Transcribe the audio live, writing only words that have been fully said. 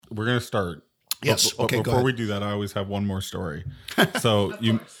gonna start. Yes. But Okay. before we do that, I always have one more story. So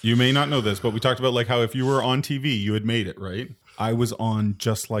you may not know this, but we talked about like how if you were on TV, you had made it, right? I was on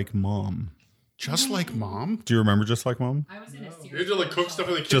Just Like Mom. Just Like Mom. Do you remember Just Like Mom? I was in a You series. had to like cook stuff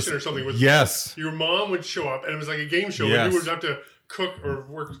in the kitchen or something. With Yes, your mom would show up, and it was like a game show. Yes. And you would have to cook or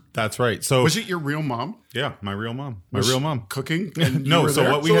work. that's right. So Was it your real mom? yeah, my real mom. Cooking? And No, you were so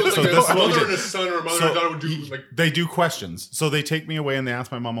there? what we So, had. it was So like this is a what we mother did. and a son, or a mother So and a daughter would do like. They do questions. So they take me away and they ask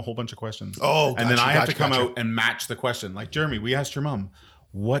my mom a whole bunch of questions. Oh, and then gotcha, I have to gotcha, come gotcha. out and match the question. Like, Jeremy, we asked your mom,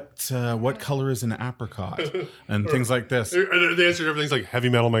 what color is an apricot? And things like this. And the answer to everything's like Heavy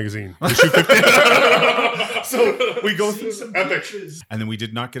Metal Magazine. So we go through some Epic. and then we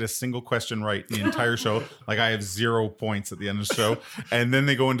did not get a single question right in the entire show. Like I have 0 points at the end of the show. And then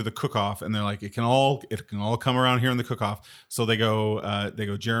they go into the cook-off and they're like, it can all come around here in the cook-off. So they go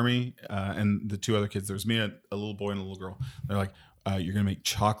Jeremy and the two other kids. There's me, a little boy and a little girl. They're like, you're gonna make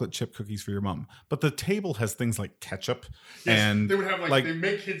chocolate chip cookies for your mom, but the table has things like ketchup and They would have like they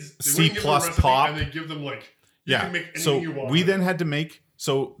make kids they C wouldn't give them a plus recipe, pop. and they give them like you can make anything So you want we then had to make.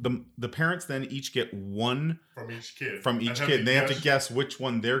 So the parents then each get one from each kid. from each kid. They have to guess which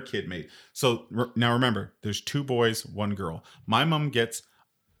one their kid made. So now remember, there's 2 boys, 1 girl. My mom gets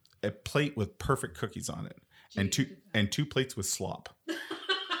a plate with perfect cookies on it, and two plates with slop.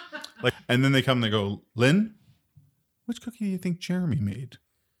 Like, and then they come and they go, Lynn, which cookie do you think Jeremy made?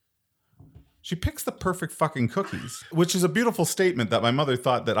 She picks the perfect fucking cookies, which is a beautiful statement that my mother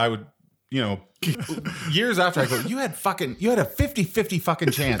thought that I would. Years after I go, you had a 50-50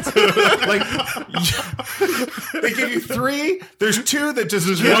 fucking chance. Like they give you 3, there's 2 that just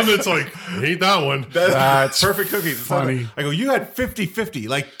There's one that's like, ain't that one. that's perfect cookies. It's not funny. I go, you had 50-50.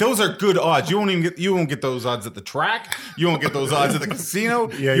 Like those are good odds. You won't get those odds at the track. You won't get those odds at the casino.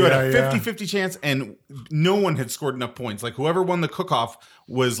 You had a 50-50 chance, and no one had scored enough points. Like whoever won the cook-off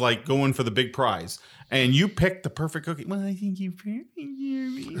was like going for the big prize. And you picked the perfect cookie. Well, I think you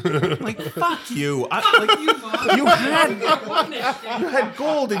like fuck you. You had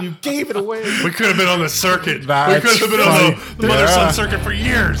gold and you gave it away. We could have been on the circuit. That's we could have been funny. on the Mother Son circuit for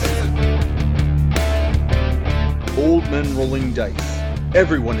years. Old men rolling dice.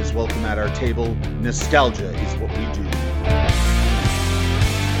 Everyone is welcome at our table. Nostalgia is what we do.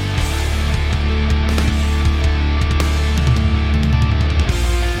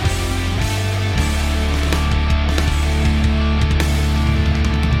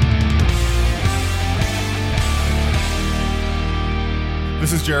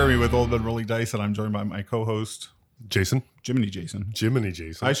 This is Jeremy with Old Men Rolling Dice, and I'm joined by my co-host Jason. Jiminy Jason.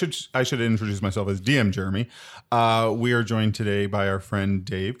 I should introduce myself as DM Jeremy. We are joined today by our friend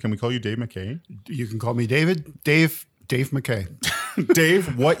Dave. Can we call you Dave McKay? You can call me David. Dave McKay.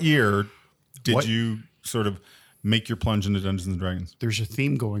 Dave, what year did you sort of make your plunge into Dungeons and Dragons? There's a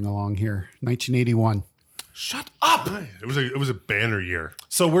theme going along here. 1981. Shut up. It was a banner year.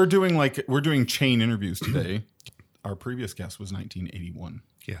 So we're doing chain interviews today. Our previous guest was 1981.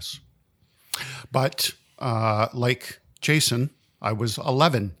 Yes. But like Jason, I was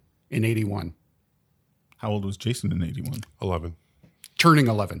 11 in 81. How old was Jason in 81? 11. Turning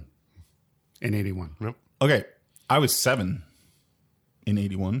 11 in 81. Yep. Okay, I was 7 in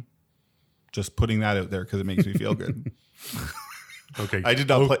 81. Just putting that out there because it makes me feel good. Okay. I did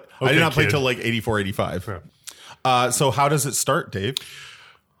not play. I did not play kid. till like 84, 85. Yeah. So how does it start, Dave?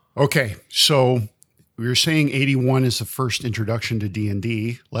 Okay, so we were saying 81 is the first introduction to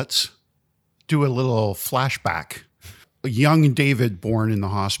D&D. Let's do a little flashback. A young David born in the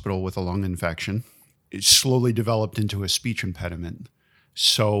hospital with a lung infection. It slowly developed into a speech impediment.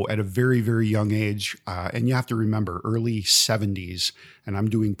 So at a very, very young age, and you have to remember, early 70s, and I'm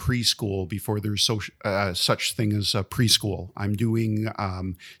doing preschool before there's such thing as preschool. I'm doing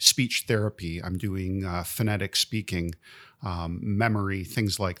speech therapy. I'm doing phonetic speaking, memory,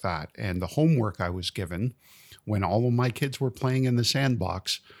 things like that. And the homework I was given when all of my kids were playing in the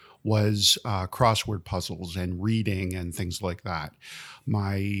sandbox was crossword puzzles and reading and things like that.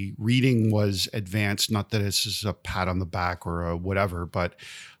 My reading was advanced, not that this is a pat on the back or a whatever, but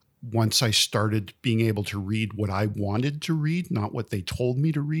once I started being able to read what I wanted to read, not what they told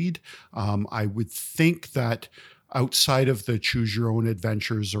me to read, I would think that outside of the Choose Your Own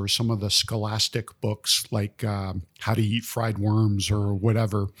Adventures or some of the scholastic books like How to Eat Fried Worms or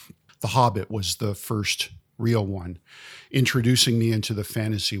whatever, The Hobbit was the first real one, introducing me into the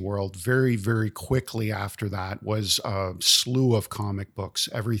fantasy world. Very, very quickly after that was a slew of comic books,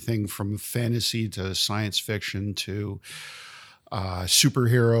 everything from fantasy to science fiction to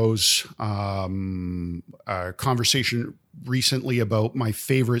superheroes, conversation recently about my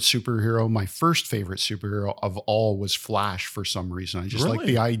favorite superhero. My first favorite superhero of all was Flash for some reason. I just like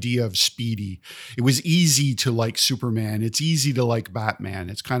Really? the idea of Speedy. It was easy to like Superman. It's easy to like Batman.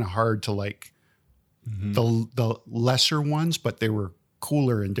 It's kind of hard to like the lesser ones, but they were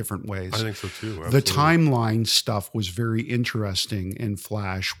cooler in different ways. I think so too. The absolutely. timeline stuff was very interesting in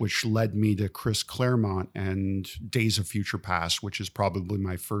Flash, which led me to Chris Claremont and Days of Future Past, which is probably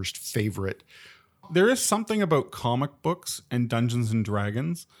my first favorite. There is something about comic books and Dungeons and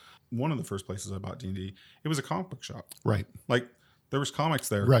Dragons. One of the first places I bought D&D, it was a comic book shop. Right. Like there was comics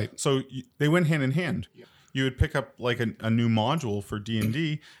there. Right. So they went hand in hand. You would pick up like a new module for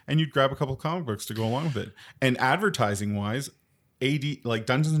D&D and you'd grab a couple of comic books to go along with it. And advertising wise, like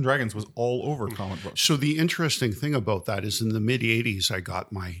Dungeons and Dragons was all over comic books. So the interesting thing about that is in the mid 80s, I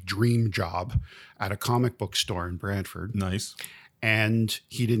got my dream job at a comic book store in Brantford, Nice. and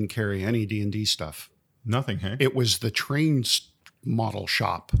he didn't carry any D&D stuff. Nothing, hey? It was the trains model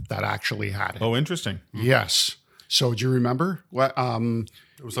shop that actually had it. Oh, interesting. Yes. So do you remember what?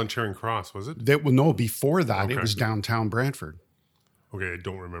 It was on Charing Cross, was it? No, before that, it Okay. was downtown Brantford. Okay, I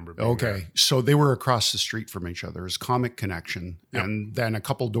don't remember. being Okay. there. So they were across the street from each other. It was Comic Connection. And then a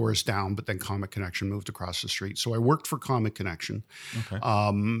couple doors down, but then Comic Connection moved across the street. So I worked for Comic Connection. Okay.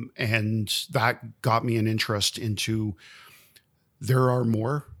 And that got me an interest into there are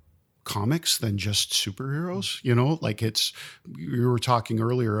more comics than just superheroes, you know, like we were talking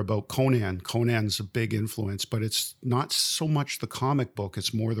earlier about Conan. Conan's a big influence, but it's not so much the comic book.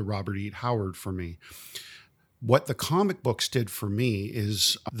 It's more the Robert E. Howard for me. What the comic books did for me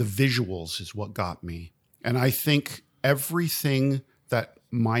is the visuals is what got me. And I think everything that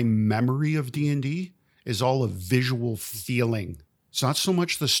my memory of D&D is all a visual feeling. It's not so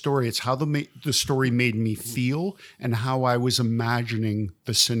much the story, it's how the story made me feel and how I was imagining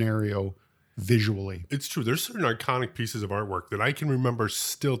the scenario visually. It's true. There's certain iconic pieces of artwork that I can remember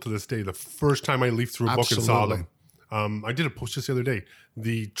still to this day. The first time I leafed through a book and saw them. I did a post just the other day.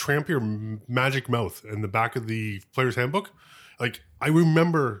 The Trampier Magic Mouth in the back of the player's handbook. Like, I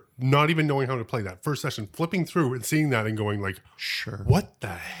remember not even knowing how to play that first session, flipping through and seeing that and going like, Sure. what the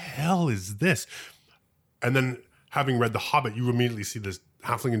hell is this? And then having read The Hobbit, you immediately see this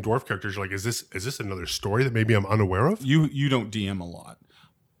halfling and dwarf characters. You're like, is this another story that maybe I'm unaware of? You don't DM a lot,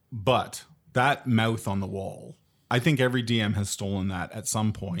 but that mouth on the wall, I think every DM has stolen that at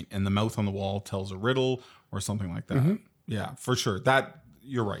some point, and the mouth on the wall tells a riddle or something like that. Yeah, for sure. That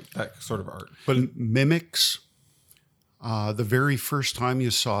you're right. That sort of art. But mimics, the very first time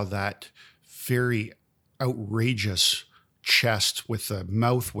you saw that very outrageous chest with a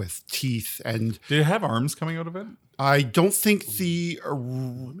mouth with teeth, and Did it have arms coming out of it? I don't think the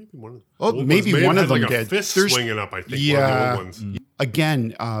Maybe one of Oh, old ones maybe may have one had of them like did. A fist There's- swinging up, I think. Yeah. One of the old ones.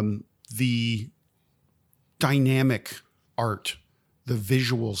 again, the dynamic art, the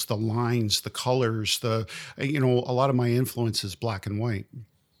visuals, the lines, the colors, a lot of my influence is black and white.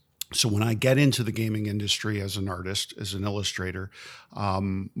 So when I get into the gaming industry as an artist, as an illustrator,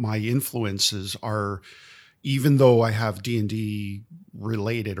 my influences are, even though I have D&D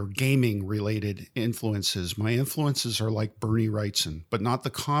related or gaming related influences, my influences are like Bernie Wrightson, but not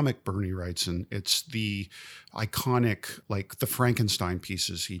the comic Bernie Wrightson. It's the iconic, like the Frankenstein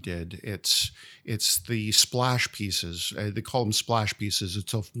pieces he did. It's the splash pieces. They call them splash pieces.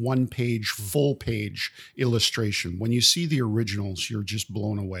 It's a one-page, full-page illustration. When you see the originals, you're just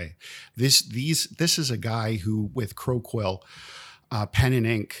blown away. This is a guy who, with Crowquill, pen and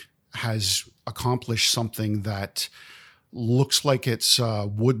ink, has accomplished something that looks like it's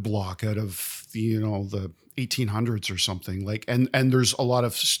wood block out of the 1800s or something, like, and there's a lot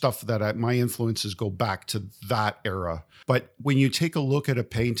of stuff that my influences go back to that era. But when you take a look at a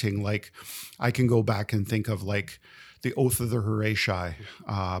painting, like I can go back and think of like the Oath of the Horatii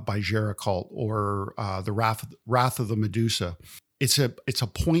by Géricault, or the Wrath of the Medusa. It's a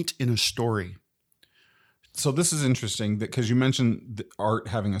point in a story. So this is interesting because you mentioned the art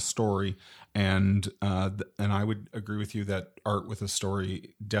having a story, and I would agree with you that art with a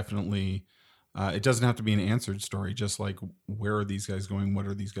story definitely, it doesn't have to be an answered story. Just like, where are these guys going? What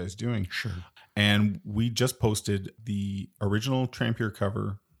are these guys doing? Sure. And we just posted the original Trampier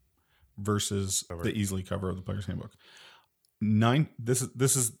cover versus the Easily cover of the Player's Handbook. This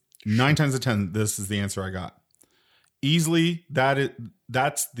is 9 times out of 10. This is the answer I got. Easily,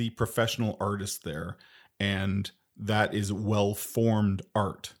 that's the professional artist there. And that is well-formed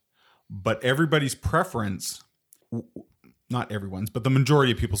art. But everybody's preference, not everyone's, but the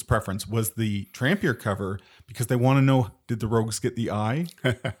majority of people's preference was the Trampier cover, because they want to know, did the rogues get the eye?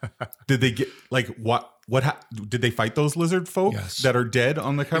 Did they get, like, what did they fight those lizard folk Yes. that are dead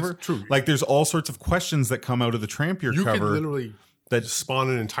on the cover? It's true. Like there's all sorts of questions that come out of the Trampier You could cover. literally that- spawn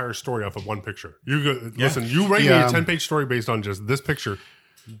an entire story off of one picture. Listen, you write me a 10-page story based on just this picture.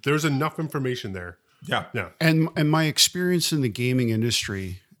 There's enough information there. Yeah. And my experience in the gaming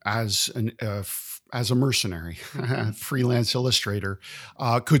industry as a mercenary, freelance illustrator,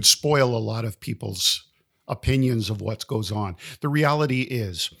 could spoil a lot of people's opinions of what goes on. The reality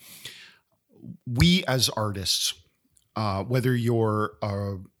is, we as artists, whether you're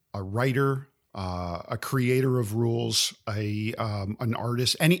a writer, a creator of rules, an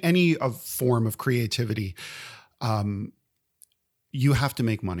artist, any form of creativity, you have to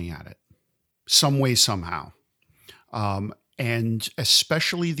make money at it, some way, somehow. And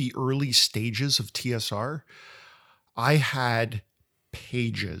especially the early stages of TSR, I had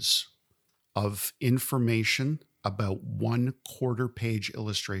pages of information about 1/4 page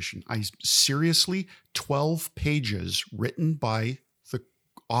illustration. Seriously, 12 pages written by the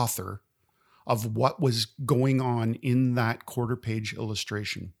author of what was going on in that 1/4 page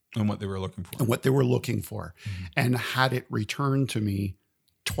illustration. And what they were looking for. And had it returned to me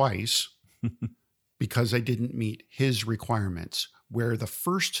twice because I didn't meet his requirements, where the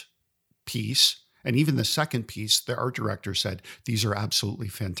first piece and even the second piece, the art director said, these are absolutely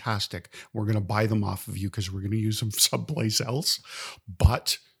fantastic. We're going to buy them off of you because we're going to use them someplace else.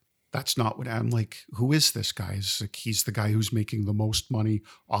 But that's not what I'm like. Who is this guy? He's the guy who's making the most money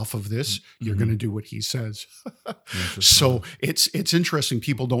off of this. You're going to do what he says. So it's interesting.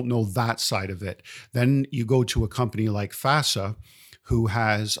 People don't know that side of it. Then you go to a company like FASA, who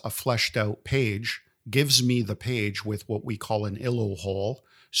has a fleshed out page, gives me the page with what we call an illo hole.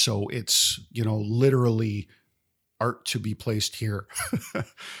 So it's, literally art to be placed here.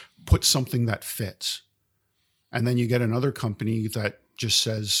 Put something that fits. And then you get another company that just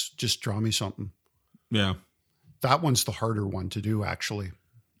says, just draw me something. Yeah. That one's the harder one to do, actually.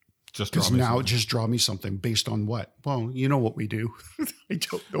 Just draw me something based on what? Well, you know what we do. I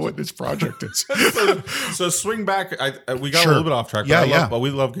don't know what this project is. so swing back. We got a Sure. little bit off track. But we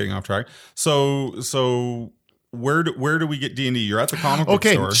love getting off track. So where do we get D&D? You're at the comic book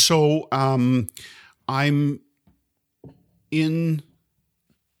store. Okay, so I'm in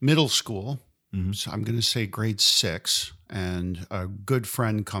middle school. Mm-hmm. So I'm going to say grade 6, and a good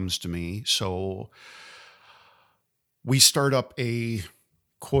friend comes to me. So we start up a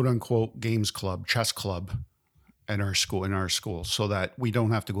quote unquote games club, chess club in our school, so that we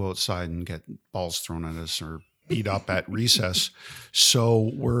don't have to go outside and get balls thrown at us or beat up at recess.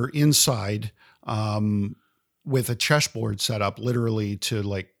 So we're inside with a chessboard set up literally to,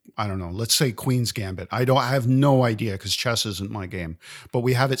 like, I don't know, let's say Queen's Gambit. I have no idea because chess isn't my game, but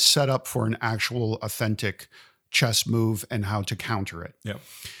we have it set up for an actual authentic chess move and how to counter it. Yeah.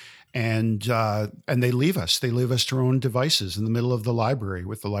 And they leave us. They leave us to our own devices in the middle of the library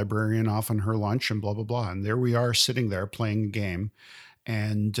with the librarian off on her lunch and blah, blah, blah. And there we are sitting there playing a game.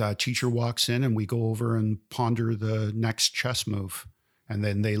 And teacher walks in and we go over and ponder the next chess move. And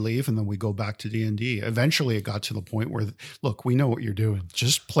then they leave and then we go back to D&D. Eventually it got to the point where, look, we know what you're doing.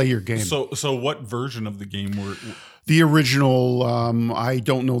 Just play your game. So what version of the game were... The original, I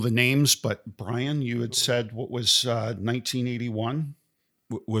don't know the names, but Brian, you had said what was 1981?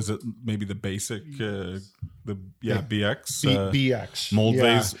 Was it maybe the basic, BX? BX.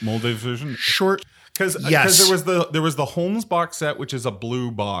 Moldvay's version? Short. Because Yes. there was the Holmes box set, which is a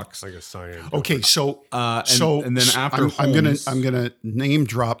blue box. Like a cyan. Okay, so and then after I'm gonna name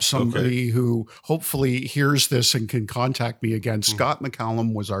drop somebody who hopefully hears this and can contact me again. Scott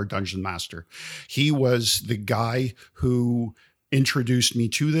McCallum was our dungeon master. He was the guy who introduced me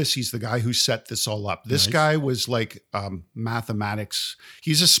to this. He's the guy who set this all up. This guy was like mathematics.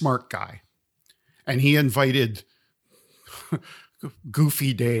 He's a smart guy, and he invited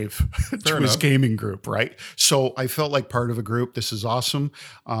Goofy Dave to his gaming group, right? So I felt like part of a group. This is awesome.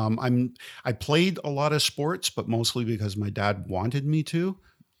 I played a lot of sports, but mostly because my dad wanted me to.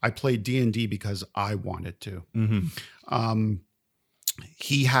 I played D&D because I wanted to. Mm-hmm.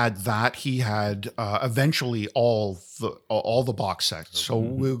 He had that. He had eventually all the box sets. So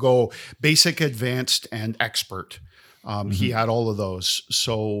we'll go basic, advanced, and expert. He had all of those.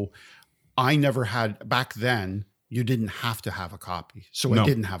 So I never had, back then, you didn't have to have a copy. So I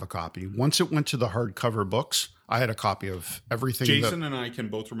didn't have a copy. Once it went to the hardcover books, I had a copy of everything. Jason and I can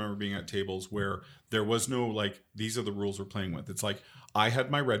both remember being at tables where there was no, like, these are the rules we're playing with. It's like, I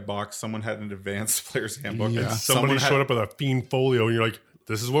had my red box, someone had an advanced player's handbook. Yeah. And Somebody showed up with a fiend folio and you're like,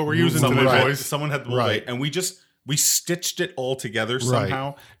 this is what we're using today, boys. Someone had the whole day. And we just, we stitched it all together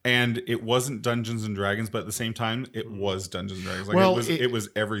somehow, and it wasn't Dungeons and Dragons, but at the same time, it was Dungeons and Dragons. Like it was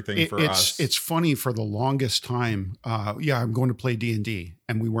everything for us. It's funny, for the longest time. I'm going to play D&D,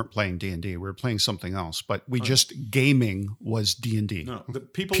 and we weren't playing D&D. We were playing something else, but we just gaming was D&D. No, the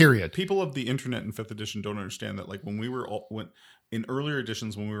people, period. People of the internet in 5th edition don't understand that. Like when we were in earlier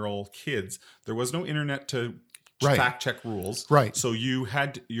editions, when we were all kids, there was no internet to fact check rules. Right. So your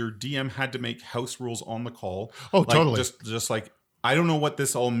DM had to make house rules on the call. Oh, like, totally. Just like, I don't know what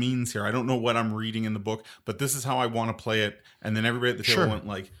this all means here. I don't know what I'm reading in the book, but this is how I want to play it. And then everybody at the table went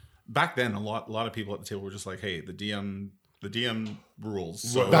like, back then, a lot of people at the table were just like, hey, the DM rules.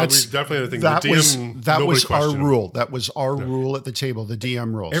 So that's definitely the thing. That was our questioned. rule. That was our rule at the table. The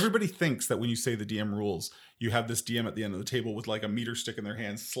DM rules. everybody thinks that when you say the DM rules, you have this DM at the end of the table with like a meter stick in their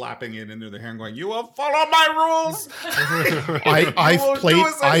hand, slapping it into their hand, going, "You will follow my rules."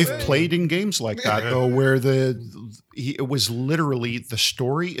 I've played in games like that though, where it was literally the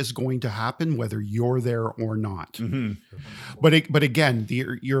story is going to happen whether you're there or not. Mm-hmm. But again,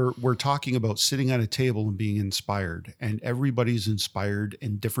 we're talking about sitting at a table and being inspired, and everybody's inspired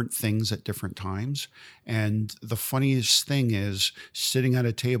in different things at different times. And the funniest thing is sitting at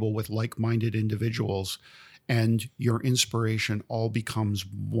a table with like-minded individuals, and your inspiration all becomes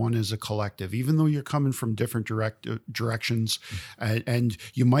one as a collective, even though you're coming from different directions. And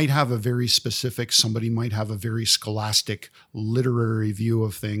you might have a very specific, somebody might have a very scholastic, literary view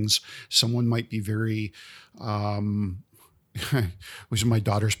of things. Someone might be very, which is my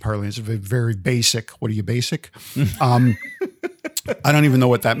daughter's parlance, very basic. What are you, basic? I don't even know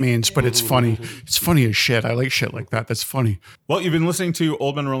what that means, but it's funny. It's funny as shit. I like shit like that. That's funny. Well, you've been listening to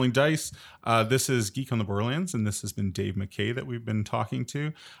Old Men Rolling Dice. This is Geek on the Borderlands, and this has been Dave McKay that we've been talking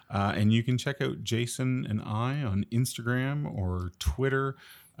to. And you can check out Jason and I on Instagram or Twitter,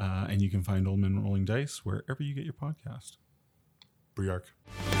 and you can find Old Men Rolling Dice wherever you get your podcast. Briark.